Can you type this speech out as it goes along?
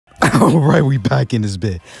All right, we back in this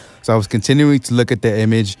bit. So I was continuing to look at the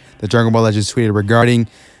image that Dragon Ball Legends tweeted regarding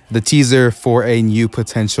the teaser for a new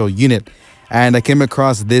potential unit. And I came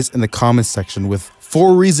across this in the comments section with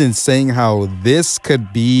 4 reasons saying how this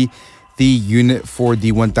could be the unit for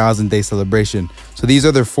the 1000 day celebration. So these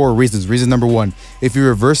are the 4 reasons. Reason number 1, if you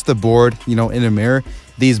reverse the board, in a mirror,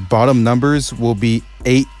 these bottom numbers will be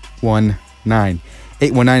 819.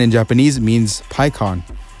 819 in Japanese means PyCon.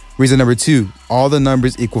 Reason number 2, all the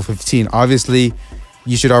numbers equal 15. Obviously,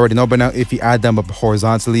 you should already know by now, if you add them up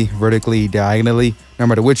horizontally, vertically, diagonally, no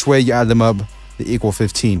matter which way you add them up, they equal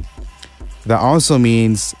 15. That also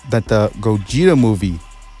means that the Gogeta movie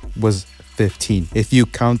was 15. If you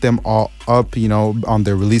count them all up, on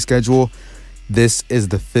their release schedule, this is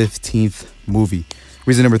the 15th movie.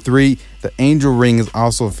 Reason number 3, the Angel Ring is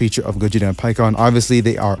also a feature of Gogeta and PyCon. Obviously,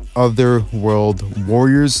 they are otherworld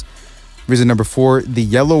warriors. Reason number 4, the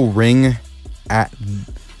yellow ring at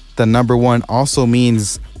the number 1 also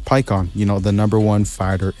means PyCon, the number 1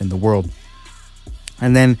 fighter in the world.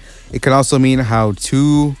 And then it could also mean how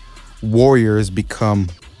 2 warriors become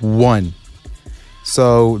 1.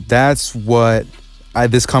 So that's what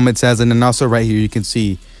this comment says. And then also right here, you can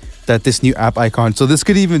see that this new app icon. So this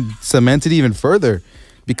could even cement it even further,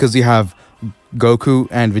 because you have Goku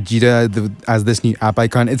and Vegeta as this new app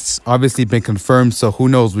icon. It's obviously been confirmed, so who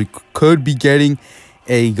knows, we could be getting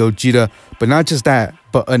a Gogeta, but not just that,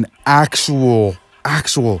 but an actual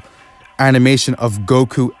animation of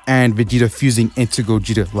Goku and Vegeta fusing into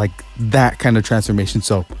Gogeta, like that kind of transformation.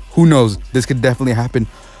 So who knows, this could definitely happen.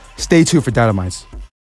 Stay tuned for data mines.